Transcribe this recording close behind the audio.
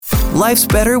Life's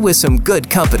better with some good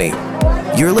company.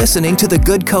 You're listening to the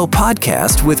Good Co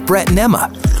podcast with Brett and Emma.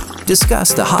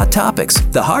 Discuss the hot topics,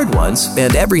 the hard ones,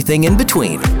 and everything in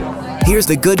between. Here's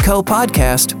the Good Co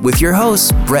podcast with your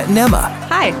hosts, Brett and Emma.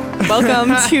 Hi,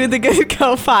 welcome to the Good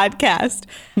Co podcast.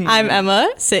 I'm Emma,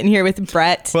 sitting here with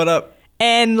Brett. What up?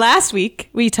 And last week,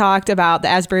 we talked about the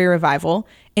Asbury Revival,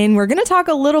 and we're going to talk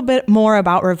a little bit more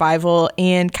about revival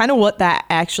and kind of what that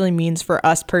actually means for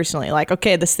us personally. Like,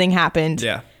 okay, this thing happened.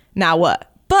 Yeah. Now what?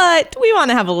 But we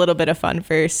want to have a little bit of fun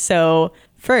first. So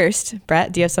first,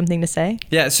 Brett, do you have something to say?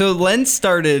 Yeah, so Lent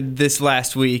started this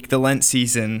last week, the Lent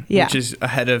season, Yeah. which is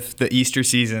ahead of the Easter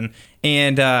season.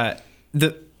 And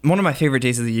one of my favorite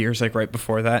days of the year is like right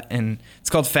before that, and it's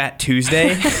called Fat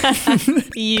Tuesday.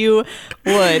 You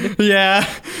would. Yeah,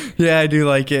 I do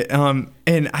like it.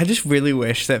 And I just really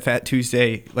wish that Fat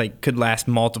Tuesday could last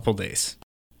multiple days.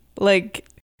 Like,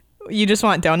 you just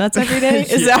want donuts every day?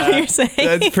 Is that what you're saying?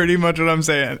 That's pretty much what I'm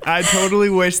saying. I totally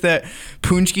wish that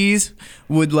punchkis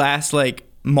would last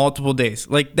multiple days.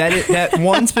 That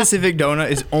one specific donut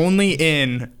is only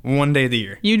in one day of the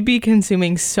year. You'd be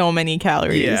consuming so many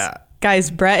calories. Yeah.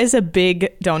 Guys, Brett is a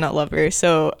big donut lover,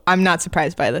 so I'm not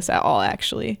surprised by this at all,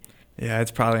 actually. Yeah, it's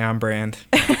probably on brand.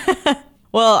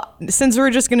 Well, since we're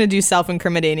just going to do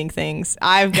self-incriminating things,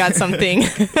 I've got something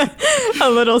a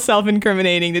little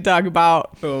self-incriminating to talk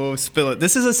about. Oh, spill it.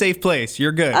 This is a safe place.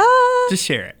 You're good. Just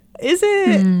share it. Is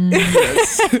it?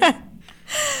 Yes.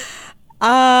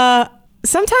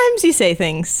 Sometimes you say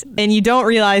things and you don't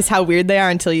realize how weird they are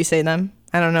until you say them.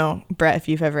 I don't know, Brett, if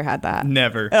you've ever had that.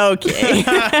 Never. Okay.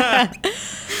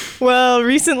 Well,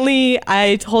 recently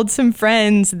I told some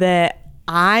friends that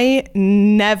I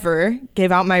never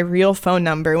give out my real phone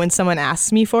number when someone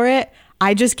asks me for it.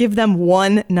 I just give them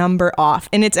one number off.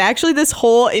 And it's actually this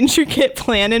whole intricate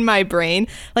plan in my brain.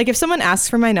 Like, if someone asks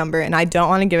for my number and I don't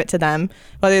want to give it to them,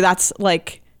 whether that's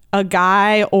like a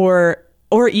guy or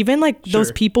even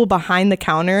those people behind the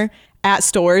counter at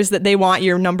stores that they want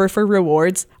your number for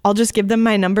rewards, I'll just give them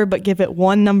my number, but give it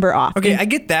one number off. Okay, I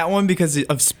get that one because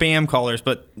of spam callers,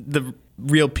 but the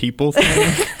real people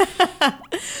thing.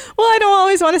 Well, I don't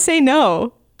always want to say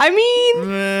no. I mean,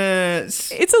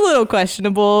 it's a little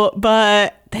questionable,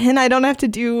 but then I don't have to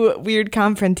do weird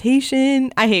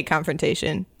confrontation. I hate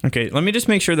confrontation. Okay, let me just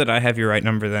make sure that I have your right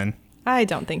number then. I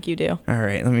don't think you do. All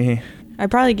right, let me... I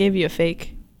probably gave you a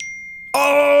fake.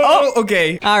 Oh,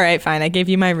 okay. All right, fine. I gave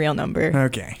you my real number.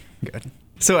 Okay, good.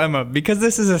 So, Emma, because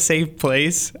this is a safe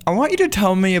place, I want you to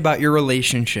tell me about your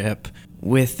relationship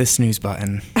with the snooze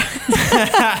button.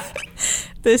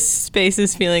 This space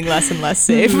is feeling less and less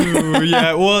safe. Ooh,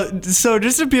 yeah, well, so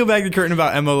just to peel back the curtain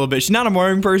about Emma a little bit, she's not a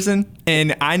morning person,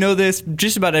 and I know this,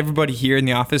 just about everybody here in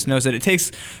the office knows that it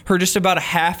takes her just about a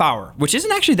half hour, which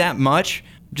isn't actually that much,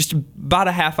 just about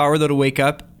a half hour though to wake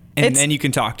up, and then you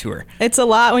can talk to her. It's a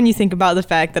lot when you think about the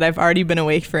fact that I've already been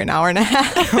awake for an hour and a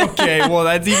half. Okay, well,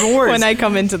 that's even worse. When I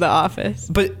come into the office.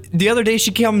 But the other day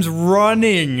she comes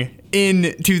running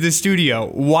into the studio.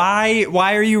 Why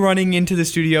are you running into the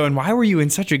studio, and why were you in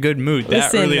such a good mood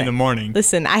that early in the morning?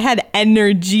 Listen, I had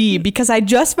energy because I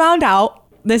just found out,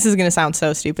 this is going to sound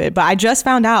so stupid, but I just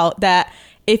found out that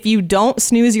if you don't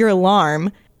snooze your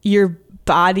alarm, your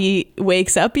body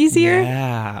wakes up easier.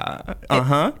 Yeah.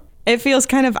 Uh-huh. It feels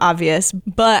kind of obvious,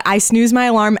 but I snooze my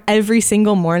alarm every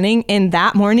single morning, and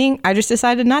that morning I just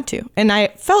decided not to, and I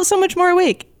felt so much more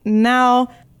awake. Now,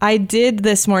 I did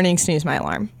this morning snooze my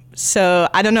alarm. So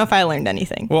I don't know if I learned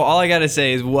anything. Well, all I got to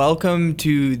say is welcome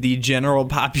to the general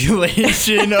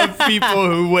population of people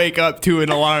who wake up to an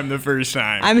alarm the first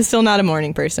time. I'm still not a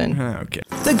morning person. Okay.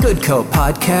 The Good Co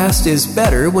podcast is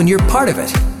better when you're part of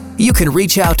it. You can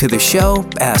reach out to the show,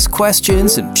 ask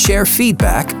questions, and share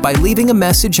feedback by leaving a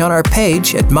message on our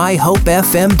page at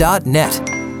myhopefm.net.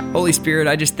 Holy Spirit,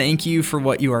 I just thank you for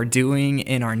what you are doing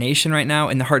in our nation right now,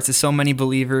 in the hearts of so many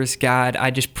believers. God,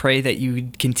 I just pray that you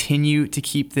continue to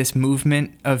keep this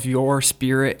movement of your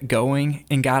Spirit going.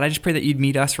 And God, I just pray that you'd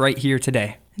meet us right here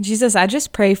today. Jesus, I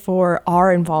just pray for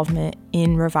our involvement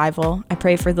in revival. I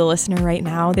pray for the listener right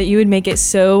now that you would make it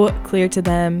so clear to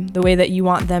them the way that you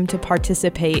want them to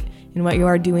participate in what you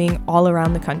are doing all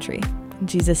around the country. In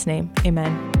Jesus' name,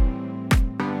 amen.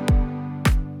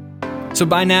 So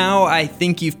by now, I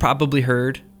think you've probably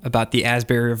heard about the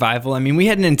Asbury Revival. I mean, we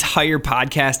had an entire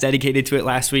podcast dedicated to it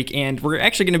last week, and we're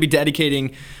actually going to be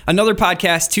dedicating another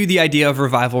podcast to the idea of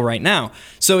revival right now.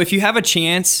 So if you have a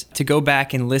chance to go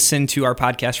back and listen to our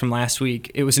podcast from last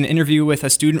week, it was an interview with a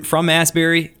student from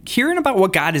Asbury, hearing about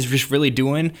what God is just really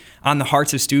doing on the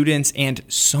hearts of students and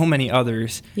so many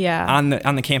others on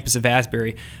the campus of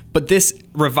Asbury. But this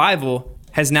revival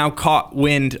has now caught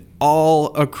wind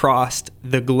all across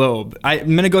the globe. I'm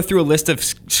going to go through a list of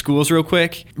schools real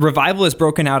quick. Revival is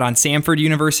broken out on Samford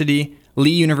University,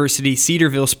 Lee University,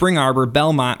 Cedarville, Spring Arbor,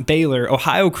 Belmont, Baylor,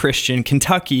 Ohio Christian,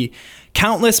 Kentucky,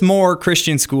 countless more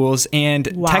Christian schools,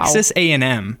 and Texas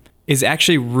A&M is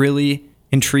actually really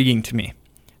intriguing to me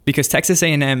because Texas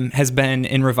A&M has been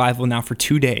in revival now for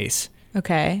 2 days.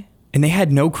 Okay. And they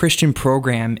had no Christian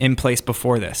program in place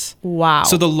before this. Wow.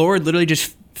 So the Lord literally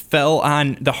just fell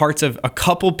on the hearts of a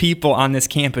couple people on this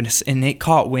campus, and they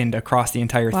caught wind across the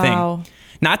entire thing.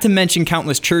 Not to mention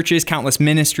countless churches, countless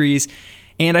ministries.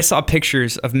 And I saw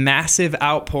pictures of massive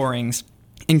outpourings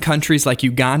in countries like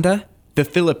Uganda, the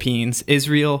Philippines,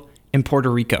 Israel, and Puerto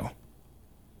Rico.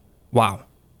 Wow.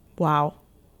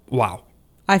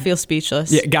 I feel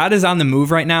speechless. Yeah, God is on the move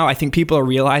right now. I think people are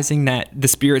realizing that the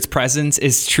Spirit's presence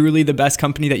is truly the best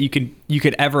company that you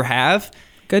could ever have.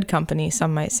 Good company,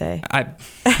 some might say.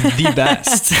 The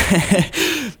best.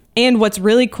 And what's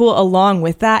really cool along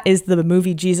with that is the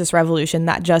movie Jesus Revolution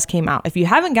that just came out. If you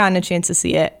haven't gotten a chance to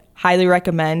see it, highly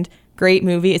recommend. Great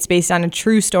movie. It's based on a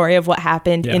true story of what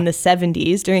happened in the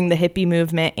 70s during the hippie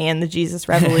movement and the Jesus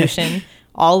Revolution.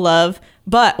 All love.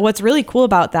 But what's really cool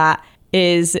about that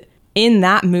is in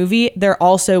that movie, there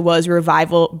also was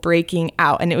revival breaking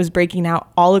out, and it was breaking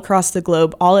out all across the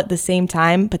globe, all at the same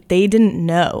time, but they didn't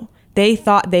know. They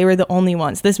thought they were the only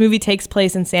ones. This movie takes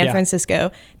place in San Francisco.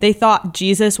 They thought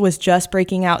Jesus was just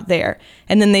breaking out there.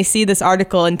 And then they see this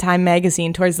article in Time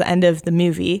magazine towards the end of the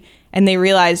movie, and they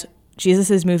realize Jesus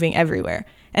is moving everywhere.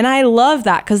 And I love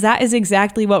that because that is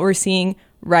exactly what we're seeing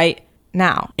right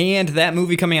now. And that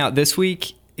movie coming out this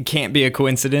week, it can't be a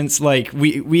coincidence. Like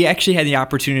we actually had the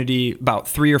opportunity about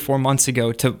 3 or 4 months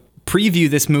ago to preview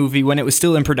this movie when it was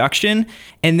still in production.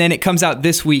 And then it comes out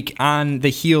this week on the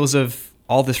heels of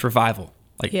all this revival.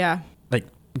 Like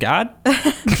God?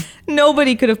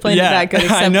 Nobody could have planned it that good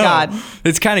except God.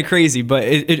 It's kind of crazy, but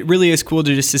it really is cool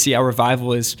to see how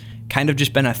revival is kind of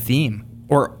just been a theme,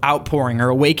 or outpouring or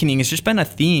awakening has just been a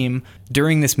theme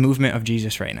during this movement of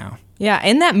Jesus right now. Yeah,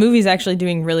 and that movie's actually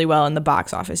doing really well in the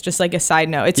box office, just like a side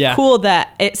note. It's cool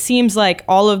that it seems like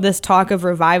all of this talk of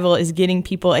revival is getting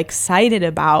people excited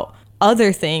about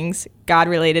other things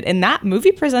God-related, and that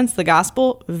movie presents the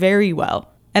gospel very well.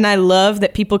 And I love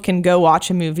that people can go watch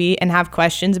a movie and have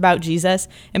questions about Jesus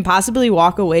and possibly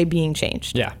walk away being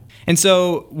changed. Yeah. And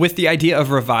so with the idea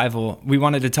of revival, we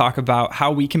wanted to talk about how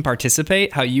we can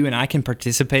participate, how you and I can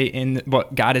participate in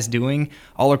what God is doing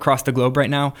all across the globe right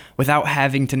now without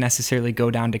having to necessarily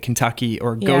go down to Kentucky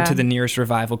or go to the nearest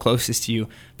revival closest to you.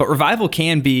 But revival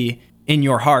can be in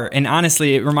your heart. And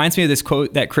honestly, it reminds me of this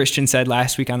quote that Christian said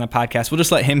last week on the podcast. We'll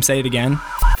just let him say it again.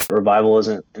 Revival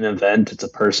isn't an event, it's a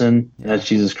person. And that's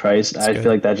Jesus Christ. I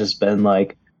feel like that's just been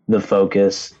like the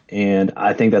focus. And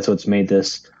I think that's what's made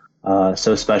this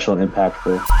so special and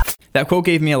impactful. That quote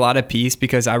gave me a lot of peace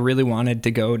because I really wanted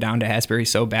to go down to Asbury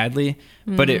so badly,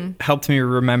 but it helped me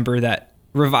remember that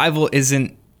revival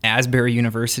isn't Asbury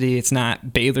University. It's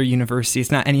not Baylor University.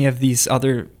 It's not any of these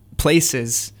other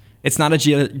places. It's not a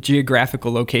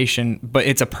geographical location, but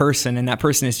it's a person, and that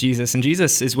person is Jesus, and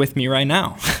Jesus is with me right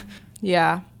now.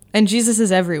 Yeah, and Jesus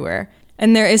is everywhere.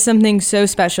 And there is something so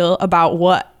special about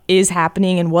what is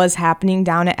happening and was happening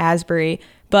down at Asbury,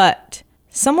 but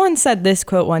someone said this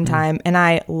quote one time, and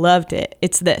I loved it.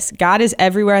 It's this: God is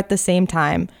everywhere at the same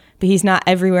time, but he's not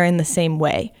everywhere in the same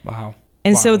way. Wow.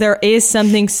 And so there is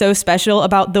something so special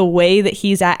about the way that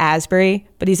he's at Asbury,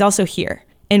 but he's also here.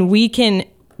 And we can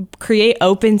create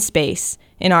open space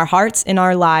in our hearts, in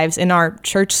our lives, in our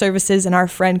church services, in our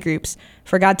friend groups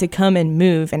for God to come and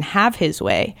move and have his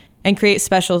way and create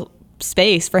special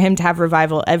space for him to have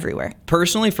revival everywhere.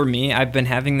 Personally, for me, I've been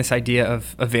having this idea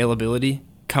of availability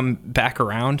come back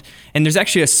around. And there's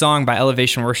actually a song by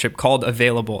Elevation Worship called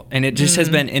Available. And it just has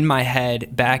been in my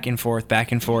head back and forth.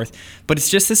 But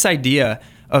it's just this idea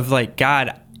of like,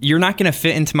 God, you're not going to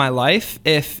fit into my life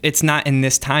if it's not in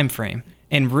this time frame.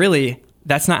 And really,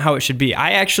 that's not how it should be.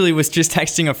 I actually was just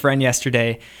texting a friend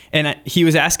yesterday, and he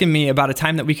was asking me about a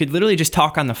time that we could literally just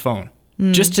talk on the phone,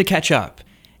 just to catch up.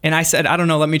 And I said, I don't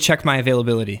know, let me check my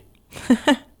availability.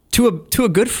 to a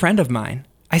good friend of mine,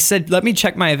 I said, let me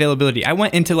check my availability. I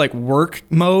went into like work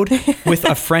mode with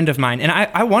a friend of mine. And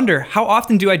I wonder, how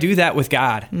often do I do that with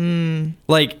God?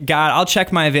 Like, God, I'll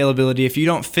check my availability. If you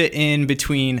don't fit in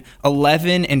between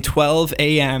 11 and 12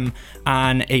 a.m.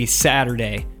 on a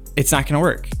Saturday, it's not going to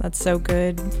work. That's so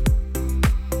good.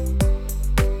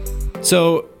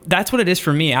 So that's what it is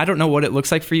for me. I don't know what it looks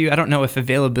like for you. I don't know if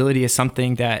availability is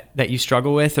something that you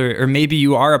struggle with, or maybe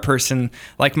you are a person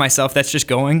like myself that's just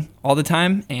going all the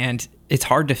time and it's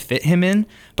hard to fit him in.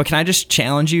 But can I just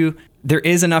challenge you? there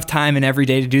is enough time in every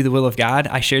day to do the will of God.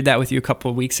 I shared that with you a couple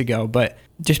of weeks ago, but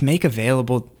just make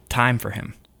available time for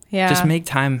him. Yeah. Just make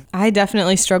time. I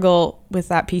definitely struggle with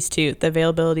that piece too, the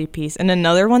availability piece. And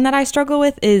another one that I struggle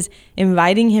with is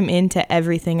inviting him into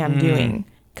everything I'm doing.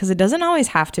 Because it doesn't always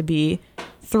have to be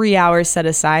 3 hours set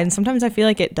aside. And sometimes I feel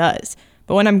like it does.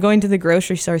 But when I'm going to the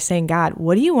grocery store saying, God,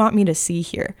 what do you want me to see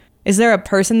here? Is there a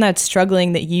person that's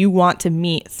struggling that you want to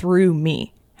meet through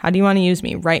me? How do you want to use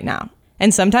me right now?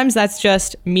 And sometimes that's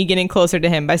just me getting closer to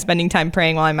him by spending time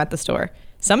praying while I'm at the store.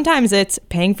 Sometimes it's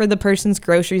paying for the person's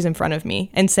groceries in front of me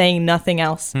and saying nothing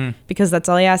else because that's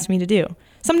all he asked me to do.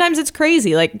 Sometimes it's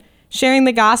crazy, like sharing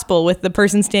the gospel with the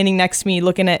person standing next to me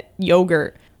looking at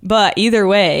yogurt. But either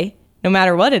way, no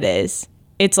matter what it is,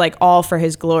 it's like all for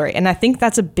his glory. And I think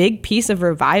that's a big piece of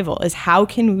revival is how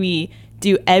can we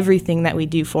do everything that we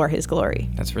do for his glory?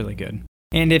 That's really good.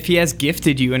 And if he has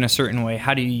gifted you in a certain way,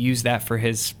 how do you use that for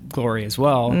his glory as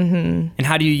well? And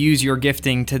how do you use your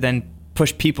gifting to then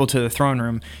push people to the throne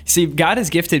room? See, God has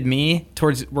gifted me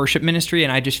towards worship ministry,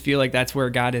 and I just feel like that's where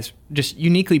God has just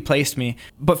uniquely placed me.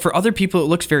 But for other people, it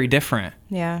looks very different.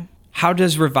 Yeah. How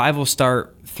does revival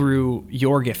start through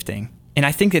your gifting? And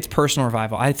I think it's personal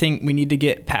revival. I think we need to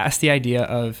get past the idea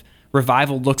of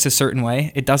revival looks a certain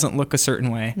way. It doesn't look a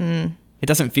certain way. It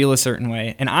doesn't feel a certain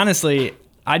way. And honestly,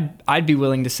 I'd be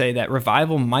willing to say that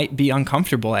revival might be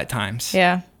uncomfortable at times.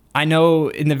 Yeah. I know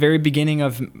in the very beginning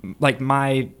of like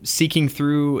my seeking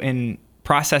through and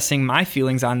processing my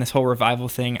feelings on this whole revival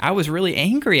thing, I was really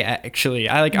angry actually.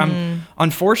 I'm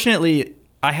unfortunately,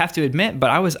 I have to admit, but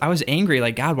I was angry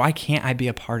like, God, why can't I be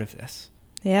a part of this?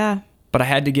 Yeah. But I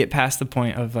had to get past the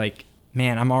point of like,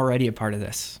 man, I'm already a part of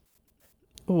this.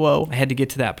 Whoa. I had to get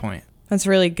to that point. That's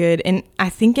really good. And I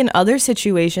think in other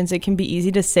situations, it can be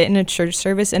easy to sit in a church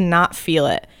service and not feel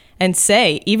it and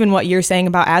say, even what you're saying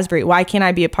about Asbury, why can't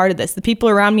I be a part of this? The people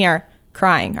around me are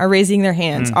crying, are raising their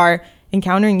hands, are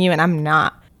encountering you, and I'm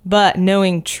not. But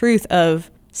knowing truth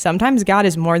of sometimes God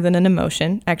is more than an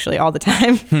emotion, actually all the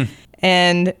time.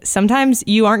 And sometimes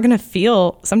you aren't going to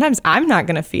feel, sometimes I'm not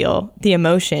going to feel the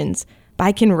emotions, but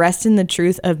I can rest in the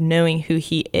truth of knowing who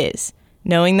he is,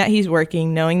 knowing that he's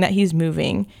working, knowing that he's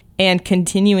moving, and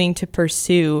continuing to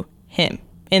pursue him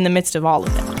in the midst of all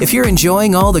of it. If you're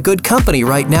enjoying all the good company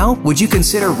right now, would you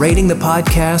consider rating the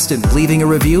podcast and leaving a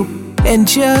review? And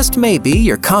just maybe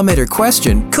your comment or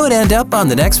question could end up on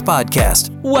the next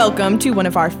podcast. Welcome to one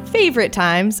of our favorite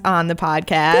times on the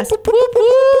podcast.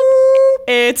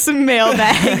 It's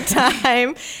mailbag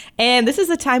time. And this is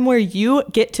the time where you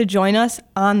get to join us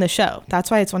on the show.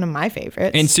 That's why it's one of my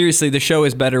favorites. And seriously, the show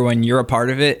is better when you're a part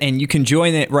of it. And you can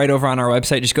join it right over on our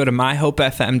website. Just go to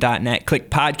myhopefm.net, click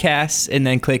podcasts, and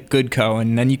then click Good Co.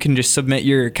 And then you can just submit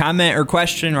your comment or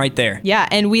question right there. Yeah,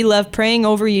 and we love praying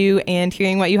over you and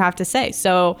hearing what you have to say.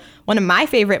 So one of my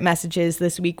favorite messages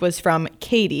this week was from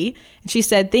Katie. And she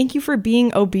said, "Thank you for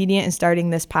being obedient and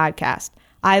starting this podcast.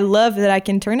 I love that I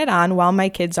can turn it on while my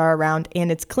kids are around,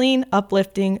 and it's clean,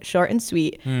 uplifting, short and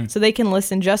sweet, so they can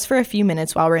listen just for a few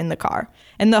minutes while we're in the car.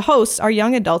 And the hosts are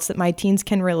young adults that my teens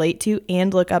can relate to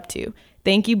and look up to.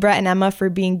 Thank you, Brett and Emma, for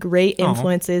being great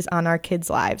influences on our kids'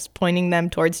 lives, pointing them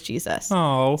towards Jesus.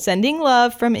 Oh, Sending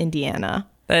love from Indiana."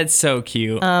 that's so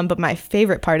cute. But my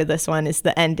favorite part of this one is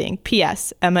the ending.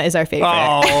 P.S. Emma is our favorite.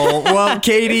 Oh, well,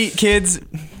 Katie, kids,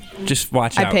 just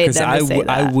watch out, paid because them to say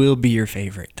I that. will be your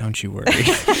favorite. Don't you worry.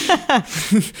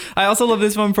 I also love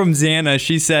this one from Xana.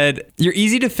 She said, "You're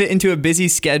easy to fit into a busy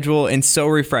schedule and so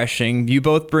refreshing. You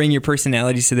both bring your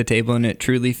personalities to the table, and it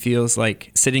truly feels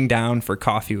like sitting down for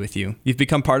coffee with you. You've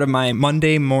become part of my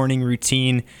Monday morning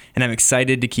routine, and I'm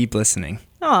excited to keep listening."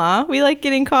 Aw, we like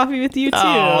getting coffee with you too.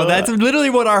 Oh, that's literally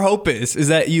what our hope is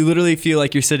that you literally feel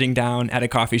like you're sitting down at a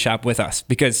coffee shop with us,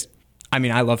 because, I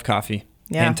mean, I love coffee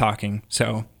and talking,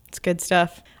 so... It's good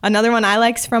stuff. Another one I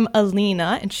like's from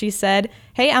Alina, and she said,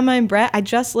 "Hey, Emma and Brett, I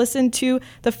just listened to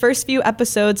the first few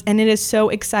episodes, and it is so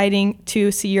exciting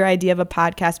to see your idea of a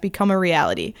podcast become a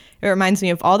reality. It reminds me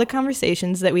of all the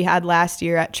conversations that we had last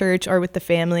year at church or with the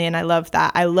family, and I love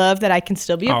that. I love that I can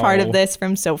still be a part of this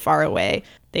from so far away.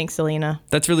 Thanks, Alina."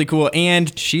 That's really cool.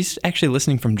 And she's actually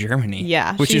listening from Germany.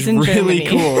 Yeah, which she's is in really Germany.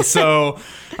 cool. So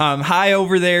hi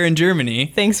over there in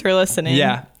Germany. Thanks for listening.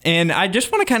 Yeah. And I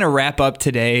just want to kind of wrap up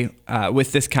today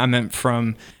with this comment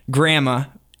from Grandma.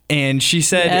 And she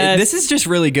said, This is just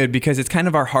really good because it's kind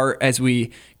of our heart as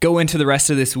we go into the rest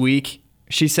of this week.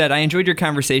 She said, "I enjoyed your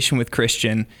conversation with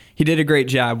Christian. He did a great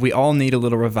job. We all need a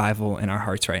little revival in our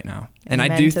hearts right now." And I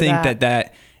Amen do to think that.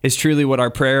 that is truly what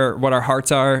our prayer, what our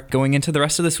hearts are going into the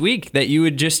rest of this week, that you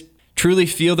would just truly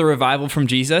feel the revival from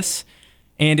Jesus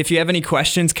And if you have any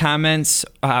questions, comments,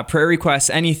 prayer requests,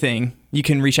 anything, you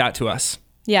can reach out to us.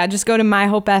 Yeah, just go to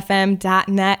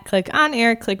myhopefm.net, click on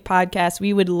air, click podcast.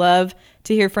 We would love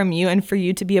to hear from you and for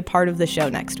you to be a part of the show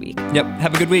next week. Yep.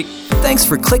 Have a good week. Thanks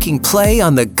for clicking play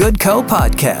on the Good Co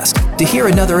podcast. To hear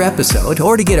another episode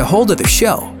or to get a hold of the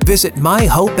show, visit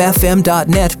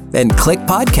myhopefm.net and click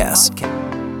podcasts.